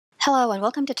Hello and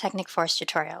welcome to Technic Force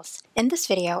Tutorials. In this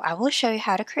video, I will show you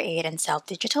how to create and sell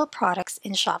digital products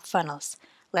in ShopFunnels.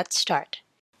 Let's start.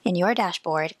 In your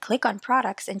dashboard, click on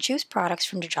Products and choose Products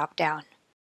from the drop-down.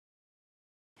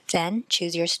 Then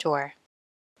choose your store.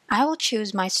 I will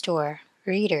choose my store,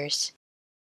 Readers.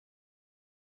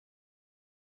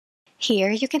 Here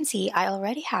you can see I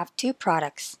already have 2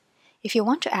 products. If you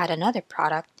want to add another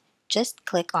product, just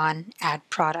click on Add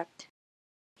Product.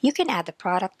 You can add the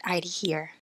product ID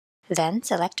here. Then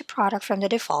select a product from the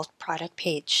default product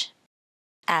page.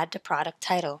 Add the product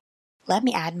title. Let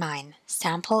me add mine,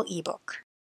 Sample Ebook.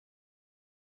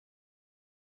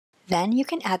 Then you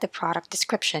can add the product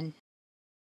description.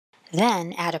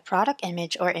 Then add a product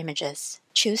image or images.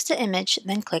 Choose the image,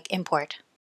 then click Import.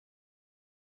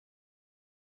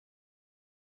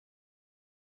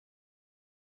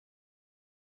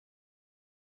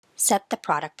 Set the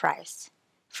product price.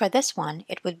 For this one,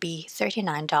 it would be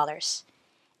 $39.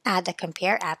 Add the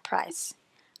Compare At price.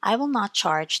 I will not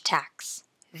charge tax.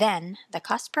 Then, the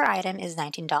cost per item is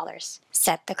 $19.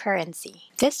 Set the currency.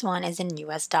 This one is in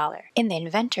US dollar. In the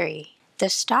inventory,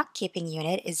 the stock keeping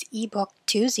unit is ebook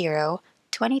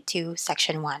 2022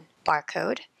 section 1.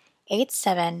 Barcode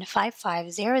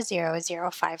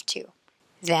 8755000052.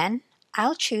 Then,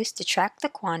 I'll choose to track the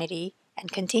quantity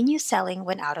and continue selling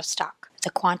when out of stock.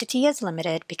 The quantity is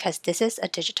limited because this is a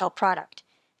digital product.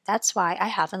 That's why I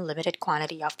have unlimited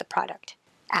quantity of the product.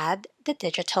 Add the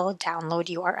digital download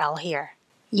URL here.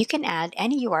 You can add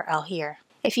any URL here.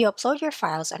 If you upload your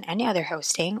files on any other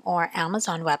hosting or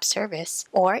Amazon Web Service,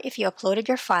 or if you uploaded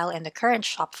your file in the current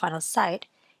ShopFunnels site,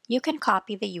 you can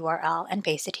copy the URL and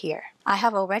paste it here. I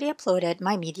have already uploaded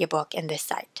my media book in this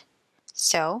site.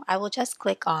 So I will just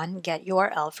click on Get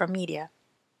URL from Media.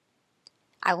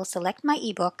 I will select my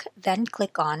ebook, then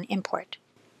click on Import.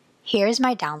 Here's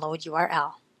my download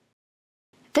URL.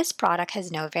 This product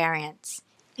has no variants.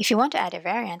 If you want to add a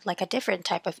variant like a different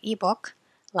type of ebook,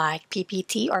 like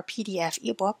PPT or PDF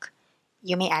ebook,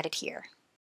 you may add it here.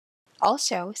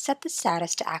 Also, set the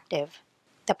status to active.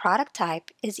 The product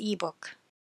type is ebook.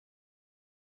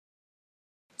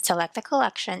 Select the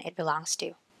collection it belongs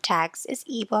to. Tags is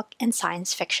ebook and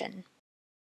science fiction.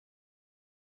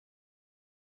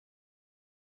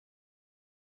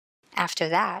 After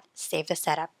that, save the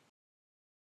setup.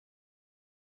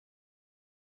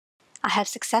 I have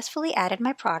successfully added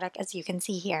my product as you can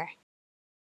see here.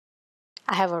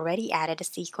 I have already added a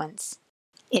sequence.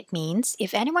 It means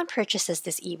if anyone purchases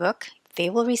this ebook, they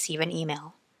will receive an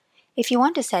email. If you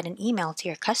want to send an email to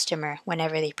your customer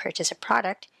whenever they purchase a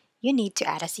product, you need to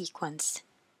add a sequence.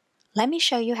 Let me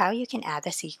show you how you can add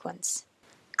the sequence.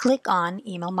 Click on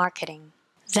Email Marketing.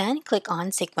 Then click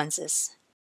on Sequences.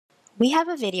 We have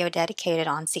a video dedicated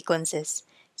on sequences,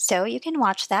 so you can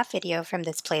watch that video from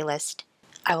this playlist.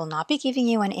 I will not be giving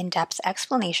you an in-depth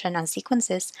explanation on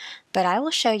sequences, but I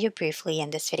will show you briefly in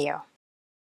this video.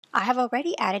 I have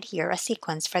already added here a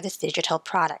sequence for this digital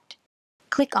product.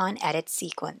 Click on Edit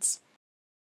Sequence.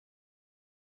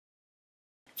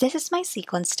 This is my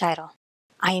sequence title.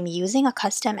 I am using a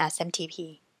custom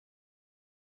SMTP.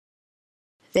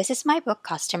 This is my book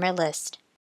customer list.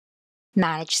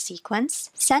 Manage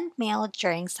sequence, send mail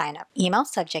during sign-up. Email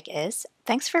subject is,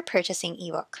 thanks for purchasing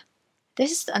ebook.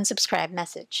 This is the unsubscribe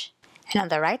message. And on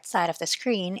the right side of the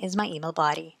screen is my email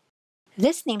body.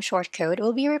 This name shortcode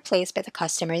will be replaced by the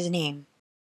customer's name.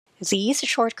 These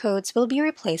shortcodes will be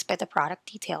replaced by the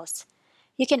product details.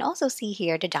 You can also see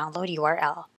here the download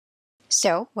URL.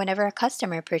 So, whenever a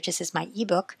customer purchases my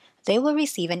ebook, they will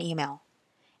receive an email.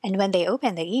 And when they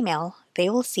open the email, they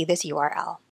will see this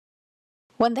URL.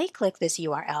 When they click this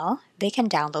URL, they can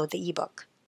download the ebook.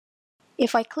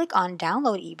 If I click on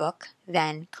Download ebook,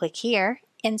 then click here,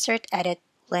 Insert Edit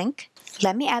Link.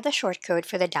 Let me add the shortcode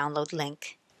for the download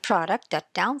link,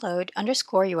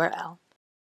 product.download_URL.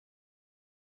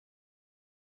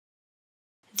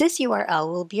 This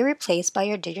URL will be replaced by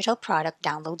your digital product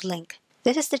download link.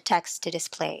 This is the text to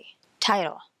display.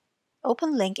 Title.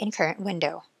 Open link in current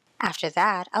window. After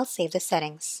that, I'll save the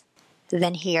settings.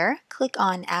 Then here, click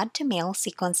on Add to Mail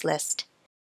Sequence List.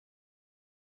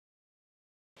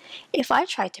 If I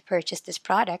try to purchase this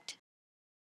product,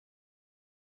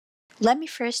 let me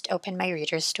first open my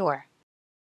Reader's store.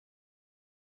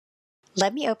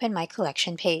 Let me open my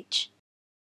collection page.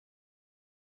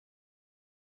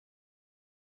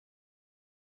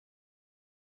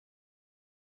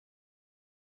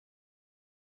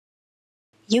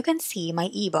 You can see my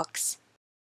ebooks.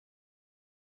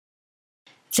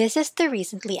 This is the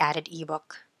recently added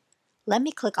ebook. Let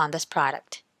me click on this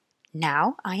product.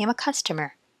 Now I am a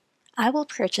customer. I will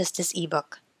purchase this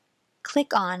ebook.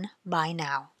 Click on Buy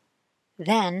Now.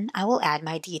 Then I will add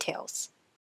my details.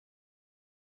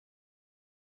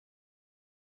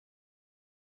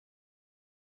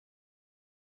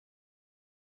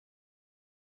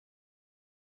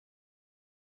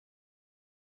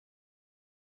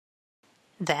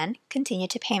 Then continue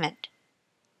to payment.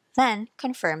 Then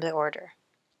confirm the order.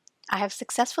 I have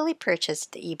successfully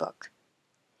purchased the ebook.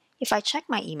 If I check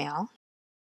my email,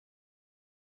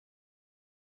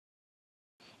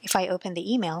 if I open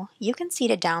the email, you can see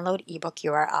the download ebook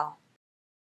URL.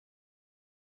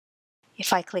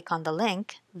 If I click on the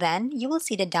link, then you will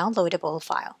see the downloadable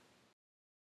file.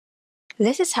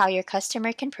 This is how your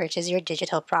customer can purchase your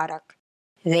digital product.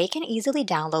 They can easily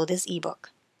download this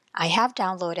ebook. I have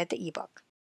downloaded the ebook.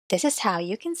 This is how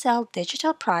you can sell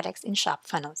digital products in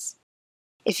ShopFunnels.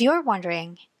 If you are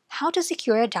wondering how to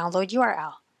secure a download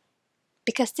URL,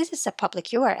 because this is a public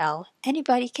URL,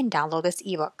 anybody can download this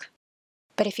ebook.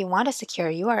 But if you want a secure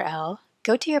URL,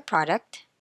 go to your product,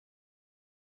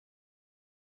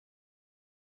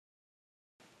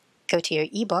 go to your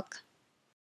ebook,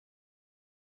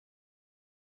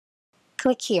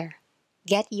 click here,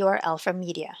 Get URL from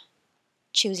Media.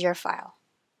 Choose your file.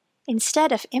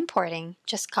 Instead of importing,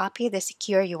 just copy the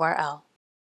secure URL.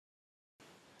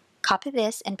 Copy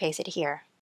this and paste it here.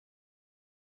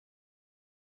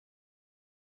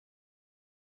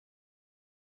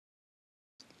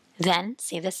 Then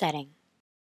save the setting.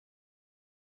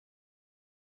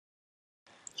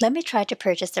 Let me try to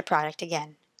purchase the product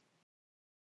again.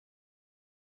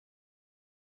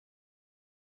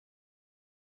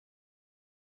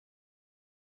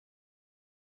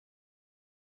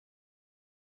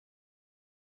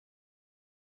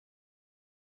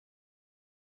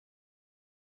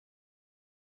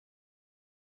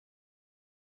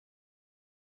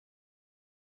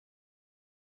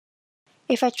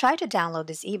 If I try to download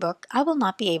this ebook, I will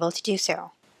not be able to do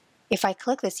so. If I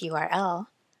click this URL,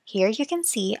 here you can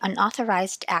see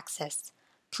unauthorized access.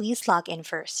 Please log in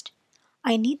first.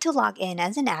 I need to log in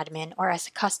as an admin or as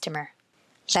a customer.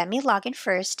 Let me log in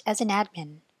first as an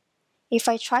admin. If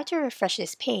I try to refresh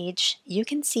this page, you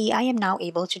can see I am now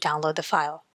able to download the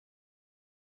file.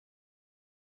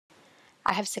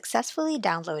 I have successfully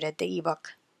downloaded the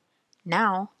ebook.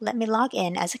 Now, let me log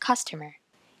in as a customer.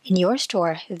 In your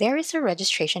store, there is a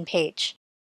registration page.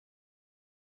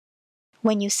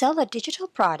 When you sell a digital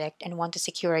product and want to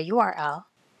secure a URL,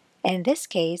 in this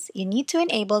case, you need to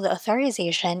enable the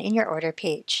authorization in your order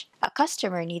page. A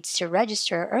customer needs to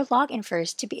register or log in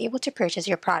first to be able to purchase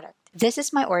your product. This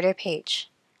is my order page.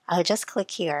 I'll just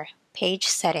click here, Page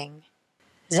Setting.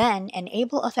 Then,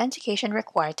 enable authentication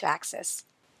required to access.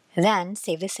 Then,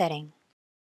 save the setting.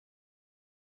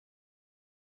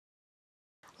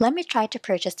 Let me try to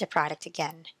purchase the product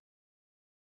again.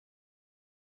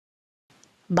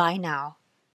 Buy now.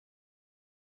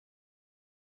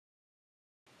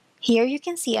 Here you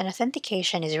can see an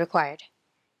authentication is required.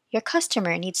 Your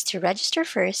customer needs to register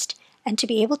first and to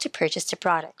be able to purchase the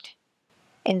product.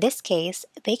 In this case,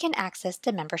 they can access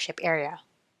the membership area.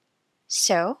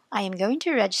 So, I am going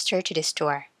to register to the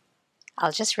store.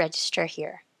 I'll just register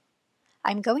here.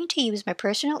 I'm going to use my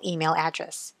personal email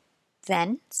address.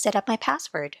 Then, set up my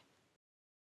password.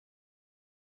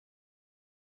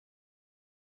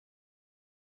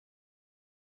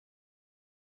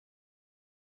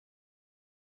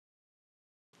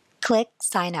 Click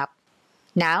Sign Up.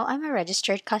 Now I'm a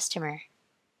registered customer.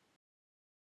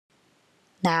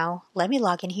 Now, let me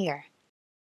log in here.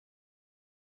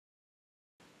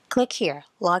 Click here,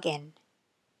 Log In.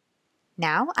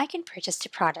 Now I can purchase the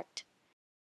product.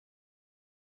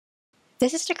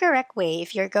 This is the correct way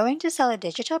if you're going to sell a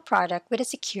digital product with a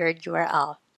secured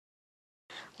URL.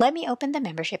 Let me open the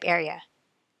membership area.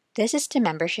 This is the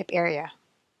membership area.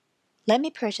 Let me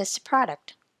purchase the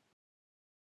product.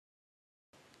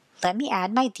 Let me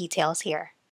add my details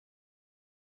here.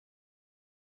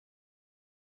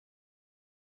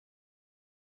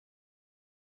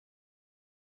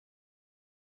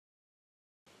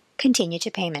 Continue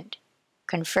to payment.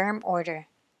 Confirm order.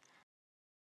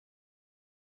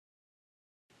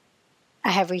 I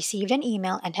have received an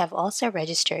email and have also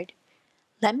registered.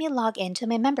 Let me log into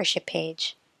my membership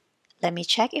page. Let me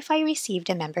check if I received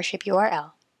a membership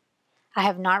URL. I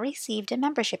have not received a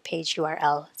membership page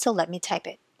URL, so let me type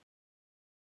it.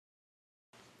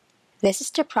 This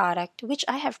is the product which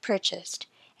I have purchased,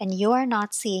 and you are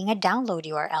not seeing a download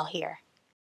URL here.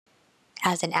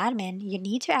 As an admin, you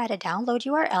need to add a download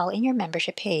URL in your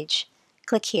membership page.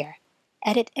 Click here,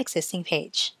 Edit Existing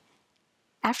Page.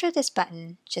 After this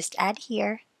button, just add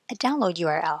here a download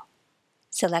URL.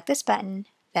 Select this button,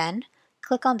 then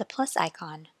click on the plus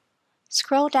icon.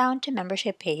 Scroll down to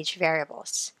Membership Page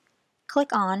Variables.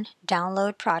 click on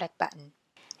Download Product button.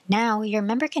 Now, your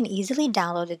member can easily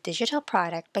download the digital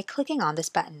product by clicking on this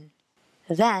button.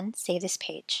 Then, save this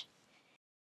page.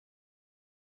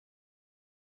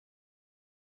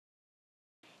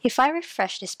 If I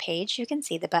refresh this page, you can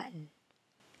see the button.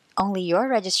 Only your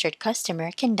registered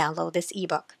customer can download this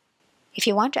ebook. If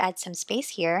you want to add some space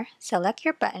here, select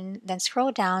your button, then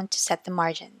scroll down to set the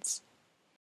margins.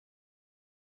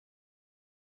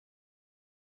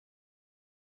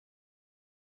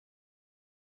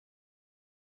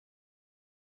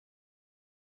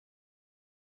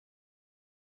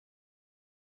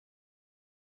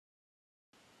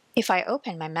 If I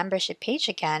open my membership page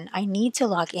again, I need to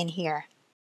log in here.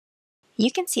 You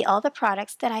can see all the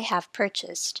products that I have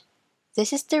purchased.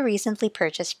 This is the recently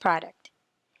purchased product.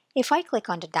 If I click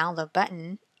on the download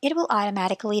button, it will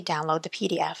automatically download the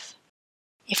PDF.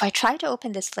 If I try to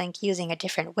open this link using a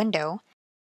different window,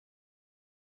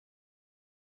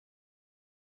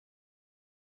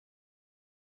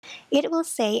 it will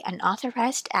say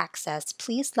unauthorized access,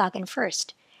 please log in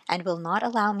first, and will not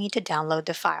allow me to download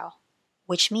the file,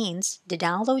 which means the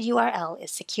download URL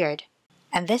is secured.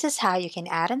 And this is how you can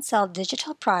add and sell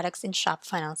digital products in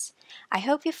ShopFunnels. I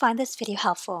hope you find this video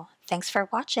helpful. Thanks for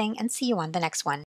watching and see you on the next one.